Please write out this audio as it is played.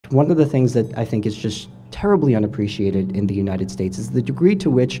one of the things that I think is just terribly unappreciated in the United States is the degree to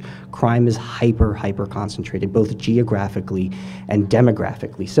which crime is hyper concentrated, both geographically and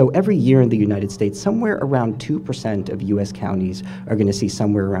demographically. So every year in the United States, somewhere around 2% of US counties are going to see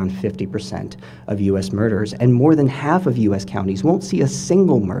somewhere around 50% of US murders, and more than half of US counties won't see a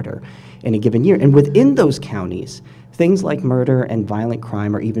single murder in a given year. And within those counties, things like murder and violent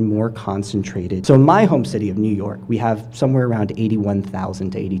crime are even more concentrated. So in my home city of New York, we have somewhere around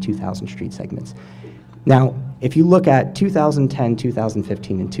 81,000 to 82,000 street segments. Now, if you look at 2010,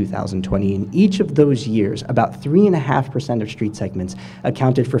 2015, and 2020, in each of those years, about 3.5% of street segments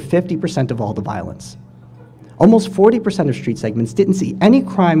accounted for 50% of all the violence. Almost 40% of street segments didn't see any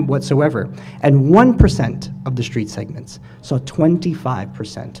crime whatsoever, and 1% of the street segments saw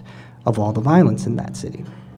 25% of all the violence in that city.